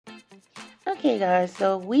Okay guys,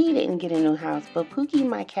 so we didn't get a new house, but Pookie,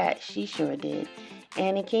 my cat, she sure did.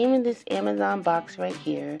 And it came in this Amazon box right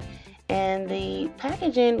here. And the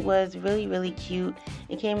packaging was really, really cute.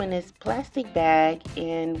 It came in this plastic bag,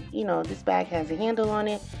 and this bag has a handle on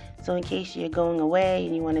it. So in case you're going away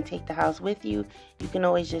and you want to take the house with you, you can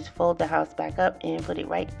always just fold the house back up and put it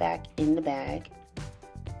right back in the bag.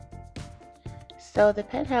 So the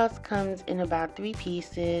pet house comes in about 3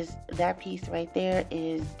 pieces. That piece right there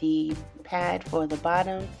is the pad for the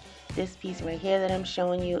bottom. This piece right here that I'm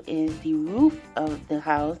showing you is the roof of the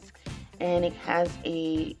house, and it has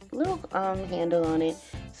a little handle on it.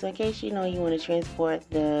 So in case you want to transport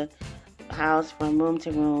the house from room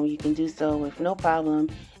to room, you can do so with no problem.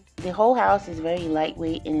 The whole house is very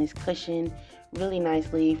lightweight and is cushioned really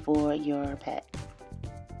nicely for your pet.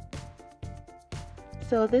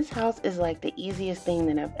 So this house is like the easiest thing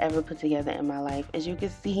that I've ever put together in my life. As you can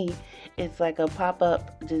see, it's like a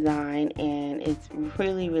pop-up design, and it's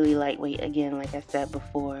really, really lightweight, again, like I said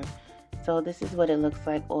before. So this is what it looks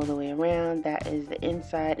like all the way around. That is the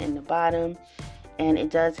inside and the bottom, and it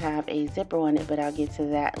does have a zipper on it, but I'll get to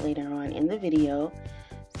that later on in the video.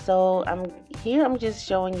 So I'm just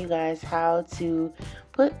showing you guys how to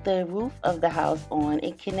put the roof of the house on.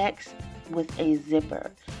 It connects with a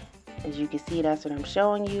zipper. As you can see, that's what I'm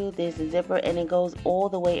showing you. There's a zipper, and it goes all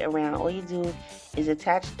the way around. All you do is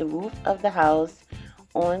attach the roof of the house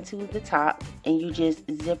onto the top, and you just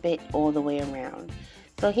zip it all the way around.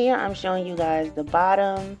 So here I'm showing you guys the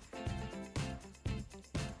bottom,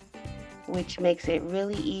 which makes it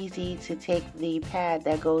really easy to take the pad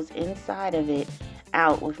that goes inside of it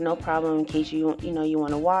out with no problem. In case you want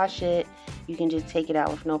to wash it, you can just take it out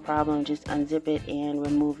with no problem. Just unzip it and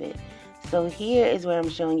remove it. So here is where I'm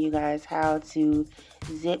showing you guys how to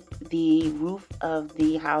zip the roof of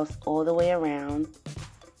the house all the way around.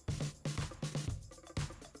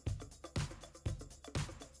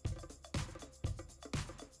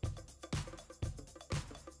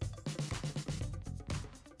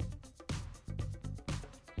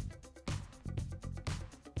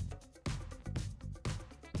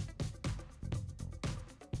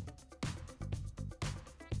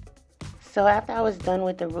 So after I was done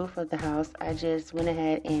with the roof of the house, I just went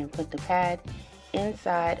ahead and put the pad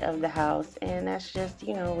inside of the house, and that's just,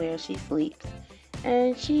 where she sleeps.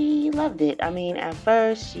 And she loved it. I mean, at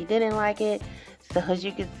first she didn't like it. So as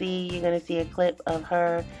you can see, you're going to see a clip of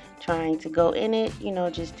her trying to go in it,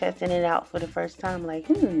 just testing it out for the first time, like,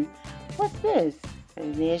 what's this?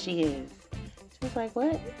 And there she is. She was like,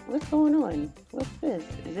 what's going on? What's this?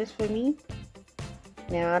 Is this for me?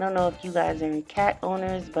 Now, I don't know if you guys are cat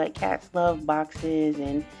owners, but cats love boxes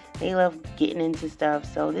and they love getting into stuff.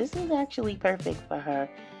 So this is actually perfect for her.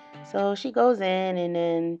 So she goes in, and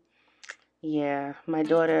then, yeah, my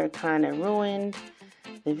daughter kind of ruined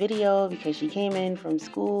the video because she came in from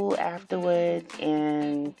school afterwards,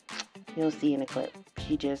 and you'll see in the clip.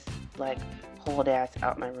 She just like hauled ass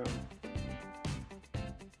out my room.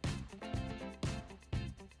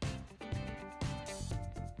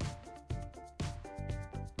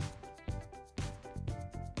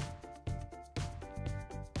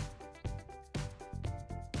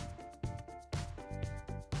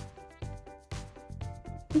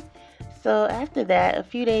 So after that, a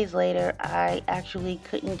few days later, I actually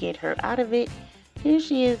couldn't get her out of it. Here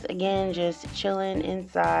she is again, just chilling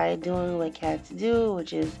inside, doing what cats do,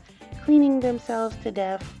 which is cleaning themselves to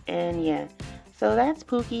death. And yeah, so that's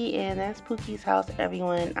Pookie, and that's Pookie's house,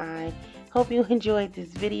 everyone. I hope you enjoyed this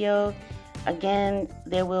video. Again,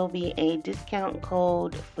 there will be a discount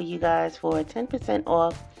code for you guys for 10%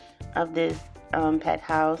 off of this pet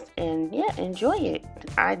house, and yeah, enjoy it.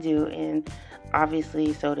 I do, and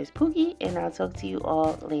obviously so does Pookie, and I'll talk to you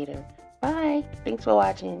all later. Bye. Thanks for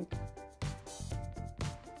watching.